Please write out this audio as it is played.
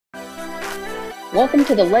Welcome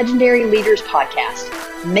to the Legendary Leaders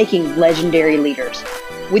Podcast, Making Legendary Leaders,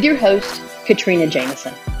 with your host, Katrina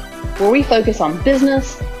Jameson, where we focus on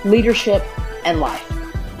business, leadership, and life.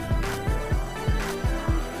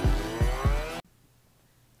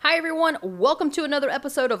 Hi, everyone. Welcome to another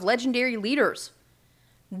episode of Legendary Leaders.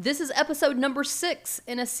 This is episode number 6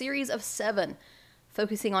 in a series of 7,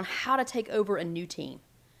 focusing on how to take over a new team.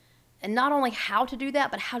 And not only how to do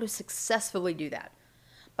that, but how to successfully do that.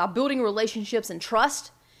 By building relationships and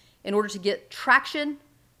trust in order to get traction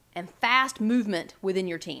and fast movement within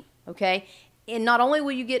your team, okay? And not only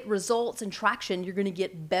will you get results and traction, you're going to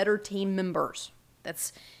get better team members.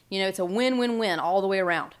 That's, it's a win-win-win all the way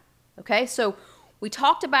around, okay? So we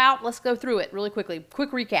talked about, let's go through it really quickly.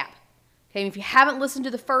 Quick recap, okay? If you haven't listened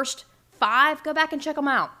to the first 5, go back and check them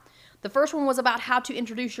out. The first one was about how to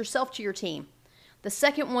introduce yourself to your team. The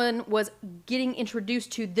second one was getting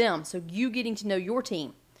introduced to them, so you getting to know your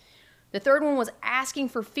team. The third one was asking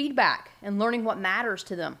for feedback and learning what matters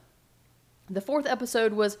to them. The fourth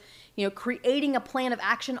episode was, creating a plan of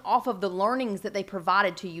action off of the learnings that they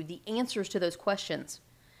provided to you, the answers to those questions.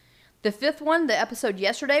 The fifth one, the episode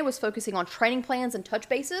yesterday, was focusing on training plans and touch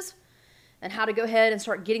bases and how to go ahead and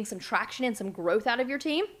start getting some traction and some growth out of your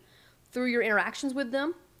team through your interactions with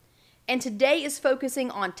them. And today is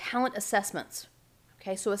focusing on talent assessments.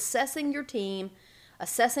 Okay, so assessing your team,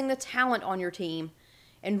 assessing the talent on your team,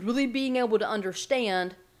 and really being able to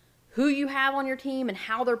understand who you have on your team and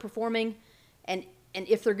how they're performing, and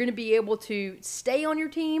if they're going to be able to stay on your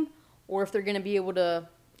team, or if they're going to be able to,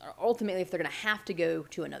 ultimately, if they're going to have to go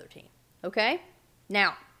to another team. Okay?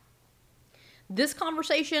 Now, this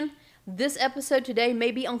conversation, this episode today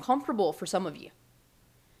may be uncomfortable for some of you.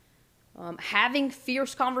 Having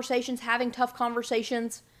fierce conversations, having tough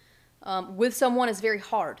conversations with someone is very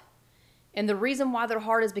hard. And the reason why they're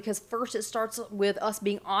hard is because first it starts with us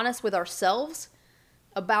being honest with ourselves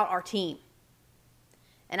about our team.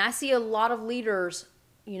 And I see a lot of leaders,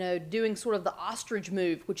 doing sort of the ostrich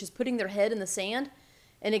move, which is putting their head in the sand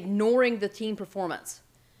and ignoring the team performance,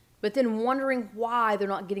 but then wondering why they're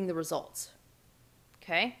not getting the results.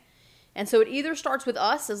 Okay? And so it either starts with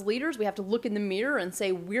us as leaders. We have to look in the mirror and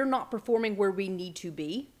say we're not performing where we need to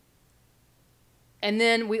be. And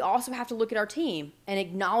then we also have to look at our team and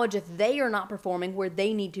acknowledge if they are not performing where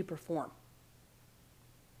they need to perform.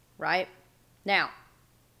 Right? Now,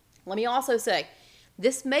 let me also say,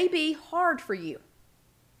 this may be hard for you.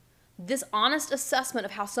 This honest assessment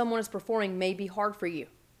of how someone is performing may be hard for you.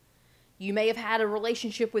 You may have had a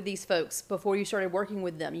relationship with these folks before you started working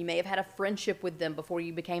with them. You may have had a friendship with them before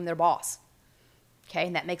you became their boss. Okay,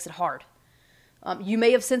 and that makes it hard. You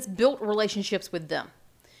may have since built relationships with them.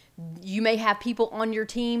 You may have people on your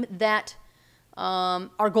team that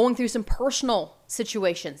are going through some personal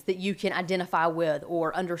situations that you can identify with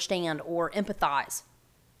or understand or empathize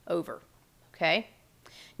over, okay?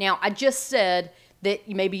 Now, I just said that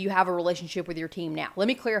maybe you have a relationship with your team now. Let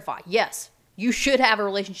me clarify. Yes, you should have a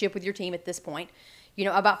relationship with your team at this point.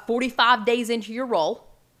 About 45 days into your role,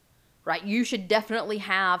 right, you should definitely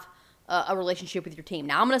have a relationship with your team.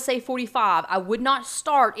 Now, I'm going to say 45. I would not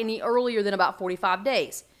start any earlier than about 45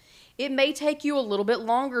 days. It may take you a little bit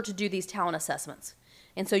longer to do these talent assessments.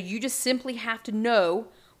 And so you just simply have to know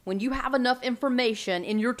when you have enough information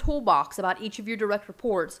in your toolbox about each of your direct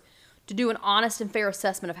reports to do an honest and fair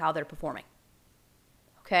assessment of how they're performing.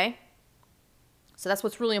 Okay? So that's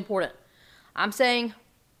what's really important. I'm saying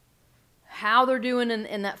how they're doing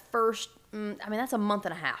in that first, that's a month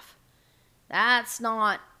and a half. That's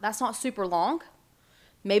not super long.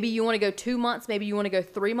 Maybe you want to go 2 months. Maybe you want to go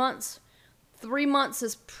 3 months. 3 months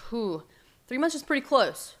is pretty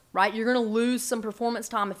close, right? You're going to lose some performance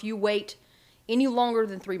time if you wait any longer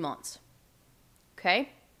than 3 months. Okay?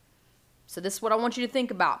 So this is what I want you to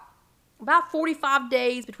think about. About 45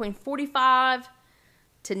 days, between 45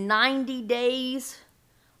 to 90 days,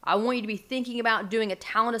 I want you to be thinking about doing a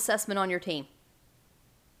talent assessment on your team.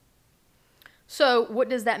 So what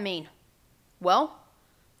does that mean? Well,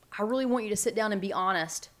 I really want you to sit down and be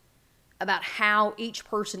honest about how each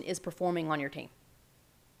person is performing on your team.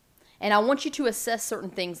 And I want you to assess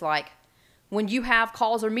certain things like when you have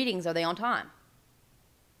calls or meetings, are they on time?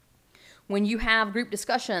 When you have group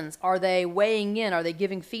discussions, are they weighing in? Are they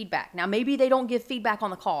giving feedback? Now, maybe they don't give feedback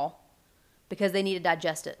on the call because they need to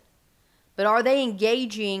digest it. But are they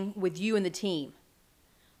engaging with you and the team?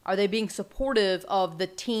 Are they being supportive of the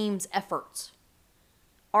team's efforts?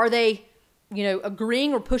 Are they,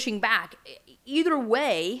 agreeing or pushing back? Either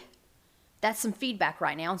way, that's some feedback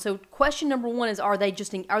right now. And so question number 1 is, are they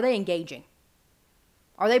engaging?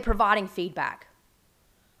 Are they providing feedback?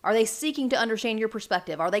 Are they seeking to understand your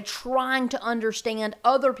perspective? Are they trying to understand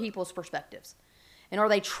other people's perspectives? And are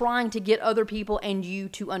they trying to get other people and you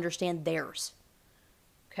to understand theirs?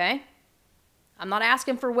 Okay? I'm not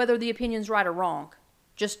asking for whether the opinion's right or wrong.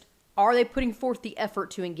 Just, are they putting forth the effort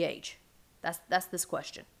to engage? That's this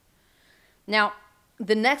question. Now,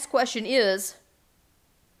 the next question is,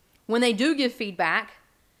 when they do give feedback,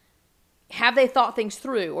 have they thought things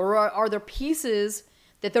through? Or are there pieces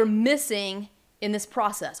that they're missing in this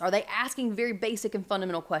process? Are they asking very basic and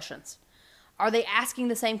fundamental questions? Are they asking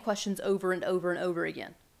the same questions over and over and over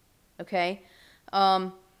again? Okay?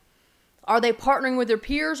 Are they partnering with their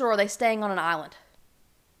peers, or are they staying on an island?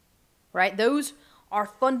 Right? Those are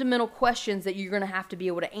fundamental questions that you're going to have to be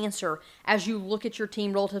able to answer as you look at your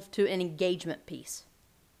team relative to an engagement piece.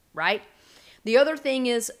 Right? The other thing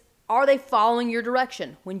is, are they following your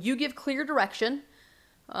direction? When you give clear direction,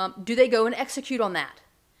 do they go and execute on that?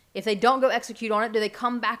 If they don't go execute on it, do they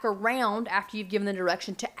come back around after you've given the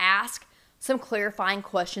direction to ask some clarifying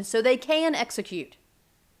questions so they can execute?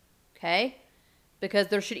 Okay? Because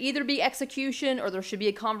there should either be execution or there should be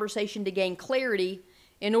a conversation to gain clarity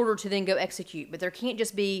in order to then go execute. But there can't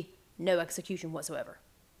just be no execution whatsoever.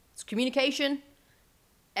 It's communication,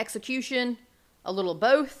 execution, a little of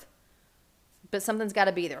both, but something's got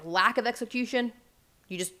to be there. Lack of execution,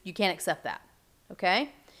 you can't accept that. Okay?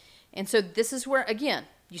 And so this is where, again,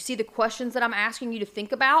 you see the questions that I'm asking you to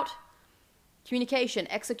think about: communication,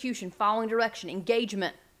 execution, following direction,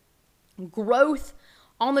 engagement, growth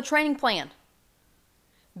on the training plan.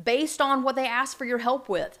 Based on what they asked for your help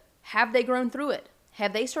with, have they grown through it?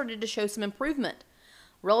 Have they started to show some improvement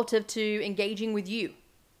relative to engaging with you?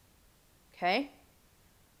 Okay?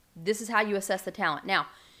 This is how you assess the talent. Now,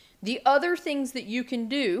 the other things that you can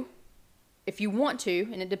do, if you want to,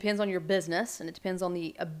 and it depends on your business, and it depends on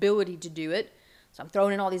the ability to do it, so I'm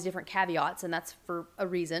throwing in all these different caveats, and that's for a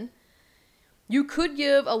reason. You could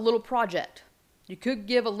give a little project. You could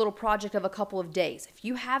give a little project of a couple of days. If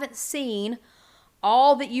you haven't seen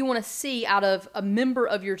all that you want to see out of a member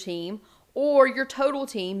of your team or your total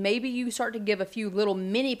team, maybe you start to give a few little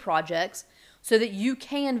mini projects so that you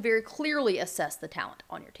can very clearly assess the talent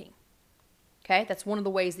on your team. Okay? That's one of the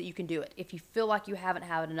ways that you can do it if you feel like you haven't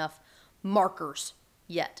had enough markers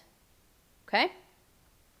yet. Okay?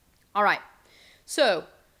 All right. So,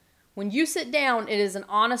 when you sit down, it is an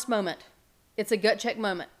honest moment. It's a gut check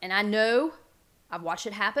moment. And I know, I've watched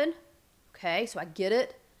it happen. Okay, so I get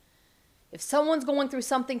it. If someone's going through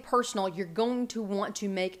something personal, you're going to want to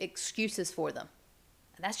make excuses for them.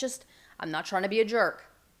 And that's just, I'm not trying to be a jerk.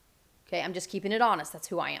 Okay, I'm just keeping it honest. That's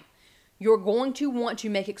who I am. You're going to want to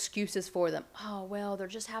make excuses for them. Oh, well, they're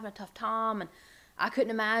just having a tough time, and I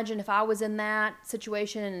couldn't imagine if I was in that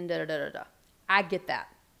situation, and da-da-da-da-da. I get that.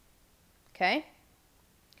 Okay?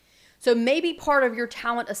 So maybe part of your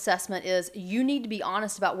talent assessment is you need to be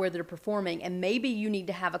honest about where they're performing, and maybe you need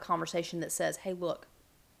to have a conversation that says, hey, look,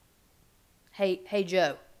 hey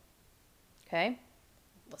Joe, okay?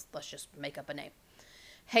 Let's just make up a name.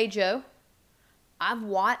 Hey, Joe, I've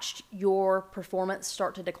watched your performance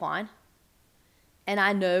start to decline, and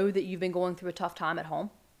I know that you've been going through a tough time at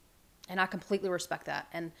home, and I completely respect that.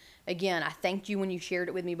 And again, I thanked you when you shared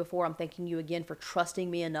it with me before. I'm thanking you again for trusting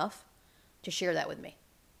me enough to share that with me.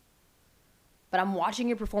 But I'm watching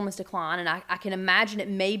your performance decline, and I can imagine it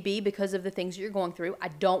may be because of the things that you're going through. I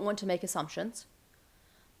don't want to make assumptions.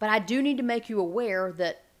 But I do need to make you aware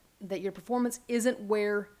that your performance isn't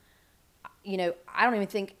where, I don't even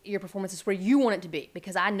think your performance is where you want it to be.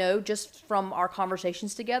 Because I know just from our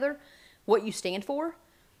conversations together what you stand for.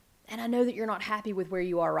 And I know that you're not happy with where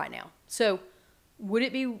you are right now. So would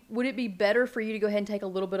it be better for you to go ahead and take a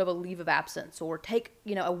little bit of a leave of absence, or take,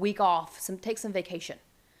 a week off, take some vacation?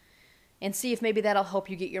 And see if maybe that'll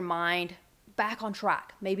help you get your mind back on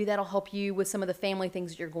track. Maybe that'll help you with some of the family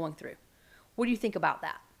things that you're going through. What do you think about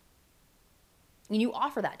that? And you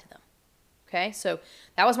offer that to them. Okay, so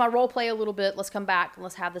that was my role play a little bit. Let's come back and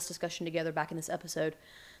let's have this discussion together back in this episode.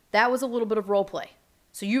 That was a little bit of role play.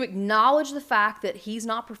 So you acknowledge the fact that he's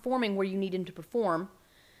not performing where you need him to perform.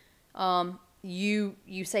 You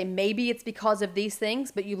say maybe it's because of these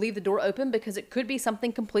things, but you leave the door open because it could be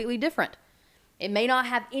something completely different. It may not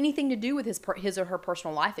have anything to do with his or her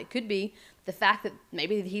personal life. It could be the fact that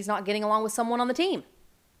maybe he's not getting along with someone on the team.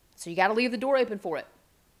 So you got to leave the door open for it.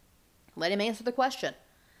 Let him answer the question.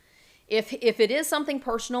 If it is something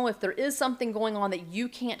personal, if there is something going on that you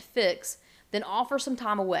can't fix, then offer some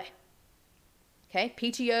time away. Okay?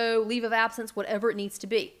 PTO, leave of absence, whatever it needs to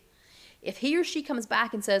be. If he or she comes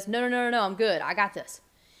back and says, no, I'm good, I got this,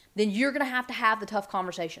 then you're going to have the tough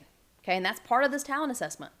conversation. Okay? And that's part of this talent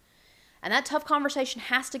assessment. And that tough conversation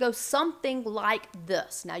has to go something like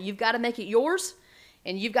this. Now, you've got to make it yours,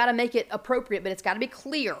 and you've got to make it appropriate, but it's got to be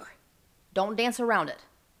clear. Don't dance around it.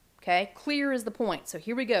 Okay? Clear is the point. So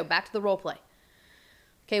here we go. Back to the role play.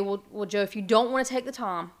 Okay, well, Joe, if you don't want to take the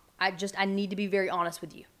time, I need to be very honest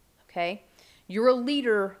with you. Okay? You're a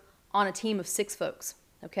leader on a team of 6 folks.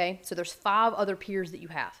 Okay? So there's 5 other peers that you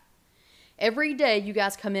have. Every day you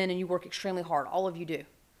guys come in and you work extremely hard. All of you do.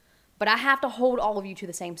 But I have to hold all of you to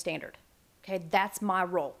the same standard. Okay? That's my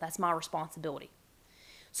role. That's my responsibility.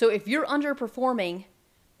 So if you're underperforming,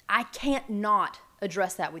 I can't not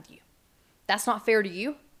address that with you. That's not fair to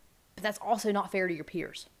you, but that's also not fair to your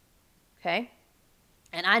peers. Okay?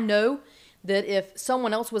 And I know that if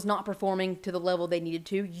someone else was not performing to the level they needed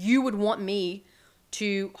to, you would want me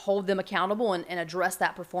to hold them accountable and address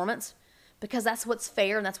that performance, because that's what's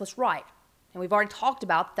fair and that's what's right. And we've already talked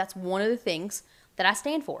about that's one of the things that I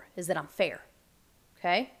stand for, is that I'm fair.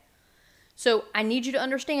 Okay? So I need you to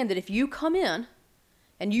understand that if you come in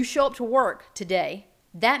and you show up to work today,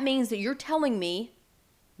 that means that you're telling me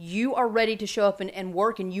you are ready to show up and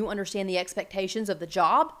work, and you understand the expectations of the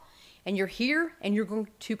job, and you're here and you're going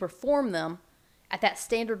to perform them at that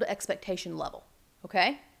standard expectation level.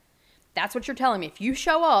 Okay? That's what you're telling me. If you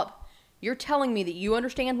show up, you're telling me that you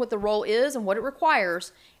understand what the role is and what it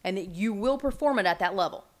requires, and that you will perform it at that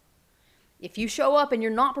level. If you show up and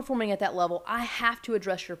you're not performing at that level, I have to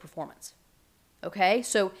address your performance. Okay?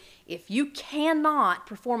 So if you cannot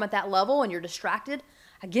perform at that level and you're distracted,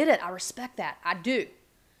 I get it. I respect that. I do.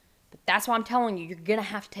 But that's why I'm telling you, you're going to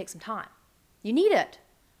have to take some time. You need it.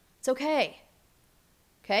 It's okay.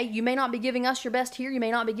 Okay? You may not be giving us your best here. You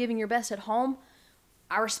may not be giving your best at home.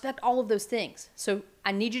 I respect all of those things. So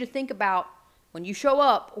I need you to think about, when you show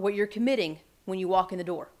up, what you're committing when you walk in the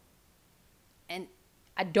door. And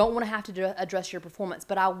I don't want to have to address your performance,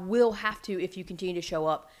 but I will have to if you continue to show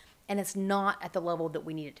up and it's not at the level that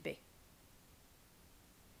we need it to be.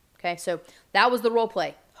 Okay, so that was the role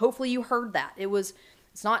play. Hopefully you heard that.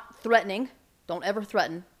 It's not threatening. Don't ever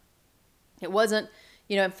threaten. It wasn't,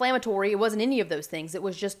 inflammatory. It wasn't any of those things. It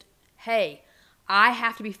was just, hey, I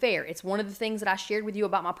have to be fair. It's one of the things that I shared with you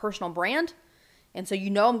about my personal brand. And so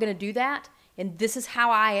I'm going to do that. And this is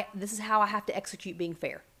how I have to execute being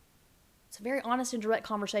fair. It's a very honest and direct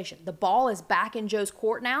conversation. The ball is back in Joe's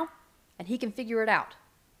court now, and he can figure it out.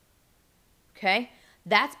 Okay?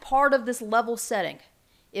 That's part of this level setting.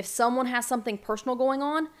 If someone has something personal going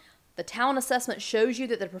on, the talent assessment shows you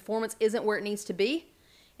that the performance isn't where it needs to be,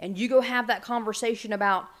 and you go have that conversation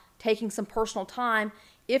about taking some personal time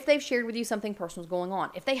if they've shared with you something personal is going on.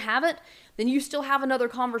 If they haven't, then you still have another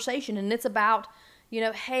conversation, and it's about,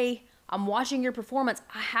 hey, I'm watching your performance.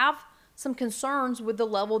 I have some concerns with the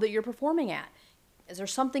level that you're performing at. Is there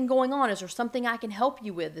something going on? Is there something I can help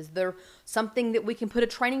you with? Is there something that we can put a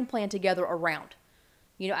training plan together around?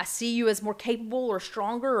 I see you as more capable or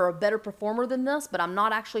stronger or a better performer than this, but I'm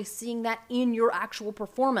not actually seeing that in your actual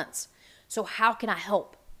performance. So how can I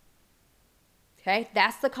help? Okay,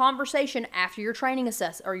 that's the conversation after your training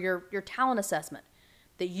or your talent assessment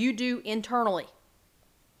that you do internally.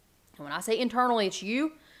 And when I say internally, it's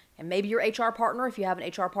you and maybe your HR partner if you have an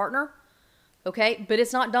HR partner. Okay, but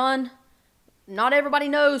it's not done. Not everybody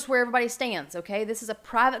knows where everybody stands. Okay, this is a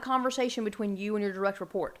private conversation between you and your direct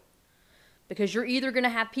report. Because you're either going to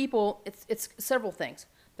have people, it's several things.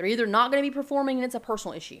 They're either not going to be performing and it's a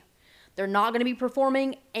personal issue. They're not going to be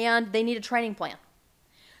performing and they need a training plan.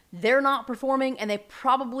 They're not performing and they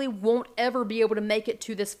probably won't ever be able to make it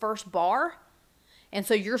to this first bar. And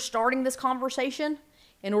so you're starting this conversation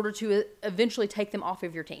in order to eventually take them off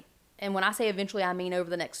of your team. And when I say eventually, I mean over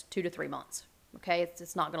the next 2 to 3 months. Okay,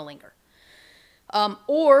 it's not going to linger.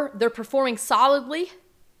 Or they're performing solidly.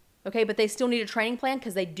 Okay, but they still need a training plan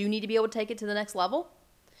because they do need to be able to take it to the next level.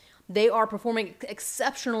 They are performing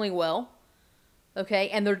exceptionally well, okay,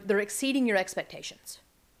 and they're exceeding your expectations,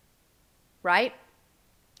 right?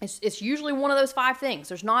 It's usually one of those 5 things.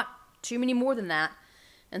 There's not too many more than that.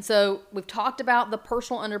 And so we've talked about the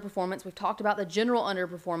personal underperformance. We've talked about the general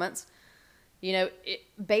underperformance.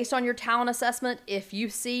 Based on your talent assessment, if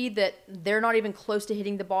you see that they're not even close to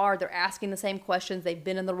hitting the bar, they're asking the same questions, they've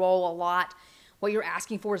been in the role a lot, what you're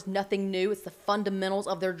asking for is nothing new. It's the fundamentals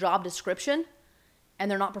of their job description, and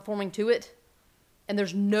they're not performing to it. And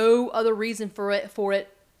there's no other reason for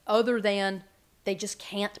it other than they just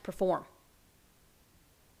can't perform.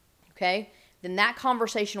 Okay? Then that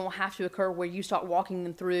conversation will have to occur where you start walking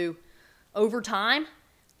them through over time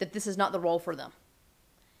that this is not the role for them.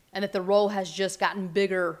 And that the role has just gotten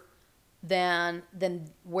bigger than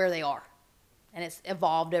where they are. And it's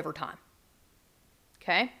evolved over time.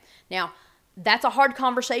 Okay? Now, that's a hard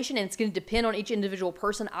conversation, and it's going to depend on each individual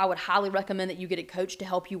person. I would highly recommend that you get a coach to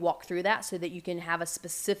help you walk through that so that you can have a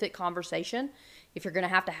specific conversation if you're going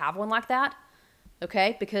to have one like that.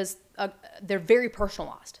 okay? Because they're very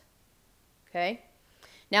personalized, okay?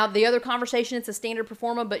 Now, the other conversation, it's a standard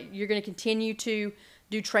performer, but you're going to continue to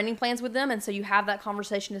do training plans with them. And so you have that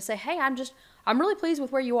conversation to say, hey, I'm really pleased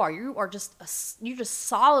with where you are. You're just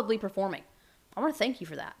solidly performing. I want to thank you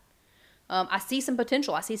for that. I see some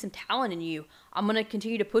potential. I see some talent in you. I'm going to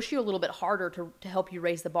continue to push you a little bit harder to help you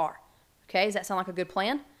raise the bar. Okay, does that sound like a good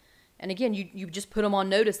plan? And again, you just put them on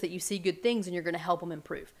notice that you see good things and you're going to help them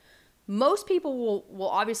improve. Most people will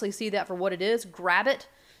obviously see that for what it is, grab it,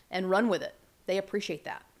 and run with it. They appreciate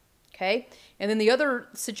that. Okay, and then the other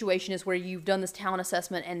situation is where you've done this talent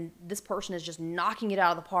assessment and this person is just knocking it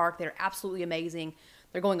out of the park. They're absolutely amazing.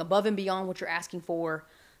 They're going above and beyond what you're asking for.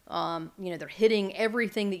 They're hitting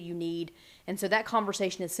everything that you need. And so that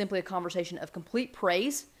conversation is simply a conversation of complete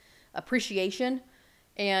praise, appreciation.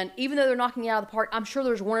 And even though they're knocking it out of the park, I'm sure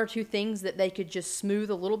there's one or two things that they could just smooth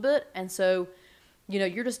a little bit. And so,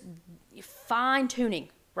 you're just fine tuning,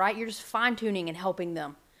 right? You're just fine tuning and helping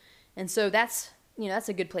them. And so that's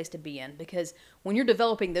a good place to be in, because when you're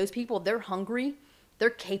developing those people, they're hungry, they're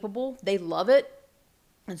capable, they love it.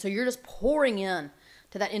 And so you're just pouring in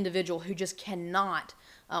to that individual who just cannot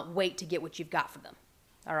wait to get what you've got for them.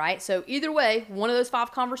 All right. So either way, one of those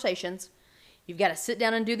 5 conversations, you've got to sit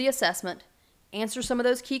down and do the assessment, answer some of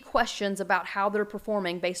those key questions about how they're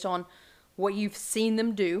performing based on what you've seen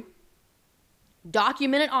them do.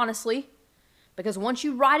 Document it honestly, because once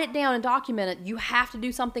you write it down and document it, you have to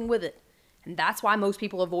do something with it. And that's why most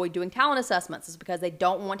people avoid doing talent assessments, is because they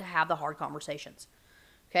don't want to have the hard conversations.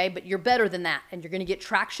 Okay, but you're better than that, and you're going to get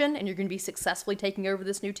traction, and you're going to be successfully taking over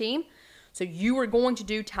this new team. So you are going to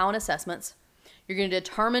do talent assessments. You're going to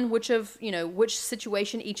determine which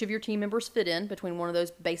situation each of your team members fit in between one of those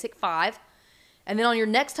basic 5. And then on your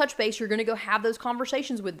next touch base, you're going to go have those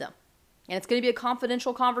conversations with them. And it's going to be a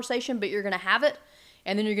confidential conversation, but you're going to have it,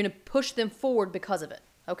 and then you're going to push them forward because of it.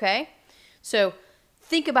 Okay? So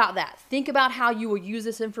think about that. Think about how you will use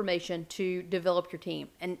this information to develop your team.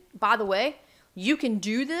 And by the way, you can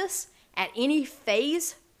do this at any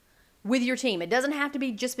phase with your team. It doesn't have to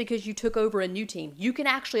be just because you took over a new team. You can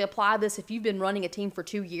actually apply this if you've been running a team for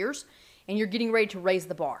 2 years and you're getting ready to raise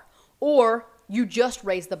the bar. Or you just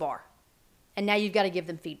raised the bar and now you've got to give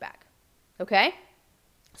them feedback. Okay?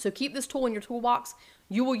 So keep this tool in your toolbox.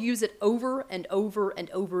 You will use it over and over and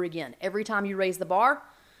over again. Every time you raise the bar,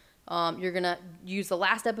 you're going to use the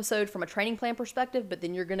last episode from a training plan perspective, but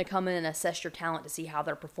then you're going to come in and assess your talent to see how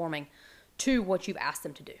they're performing to what you've asked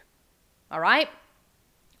them to do. All right?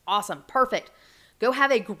 Awesome. Perfect. Go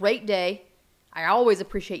have a great day. I always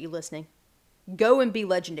appreciate you listening. Go and be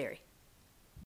legendary.